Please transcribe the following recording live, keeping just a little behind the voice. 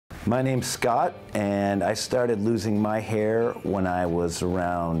My name's Scott, and I started losing my hair when I was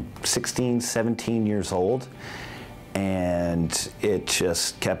around 16, 17 years old, and it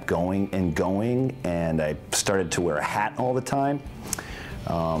just kept going, and I started to wear a hat all the time.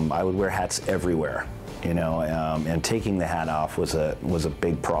 I would wear hats everywhere, you know, and taking the hat off was a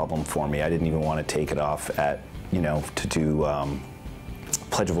big problem for me. I didn't even want to take it off at, you know, to do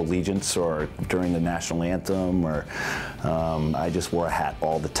Pledge of Allegiance or during the national anthem, or I just wore a hat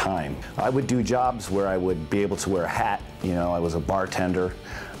all the time. I would do jobs where I would be able to wear a hat. You know, I was a bartender.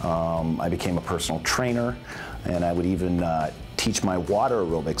 I became a personal trainer, and I would even teach my water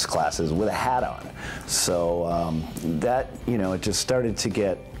aerobics classes with a hat on. So that, you know, it just started to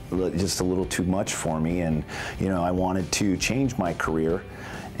get just a little too much for me, and you know, I wanted to change my career.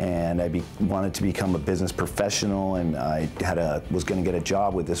 And I wanted to become a business professional, and I was going to get a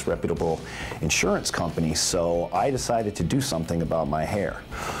job with this reputable insurance company, so I decided to do something about my hair.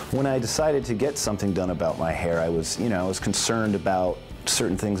 When I decided to get something done about my hair, I was concerned about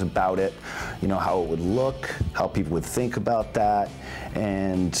certain things about it, you know, how it would look, how people would think about that,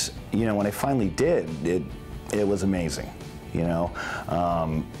 and you know, when I finally did, it was amazing, you know.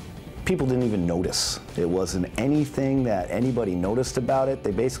 People didn't even notice. It wasn't anything that anybody noticed about it.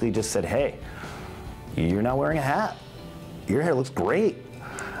 They basically just said, hey, you're not wearing a hat. Your hair looks great.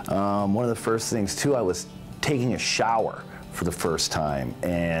 One of the first things too, I was taking a shower for the first time,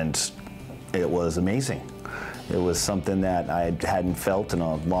 and it was amazing. It was something that I hadn't felt in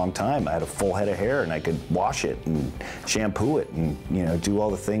a long time. I had a full head of hair, and I could wash it and shampoo it, and you know, do all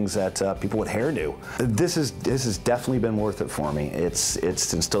the things that people with hair do. This has definitely been worth it for me. It's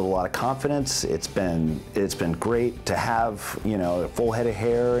instilled a lot of confidence. It's been great to have, you know, a full head of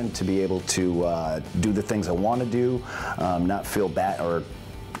hair and to be able to do the things I want to do, not feel bad or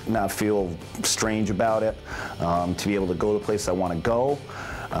not feel strange about it, to be able to go to the place I want to go,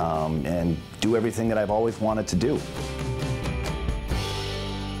 and do everything that I've always wanted to do.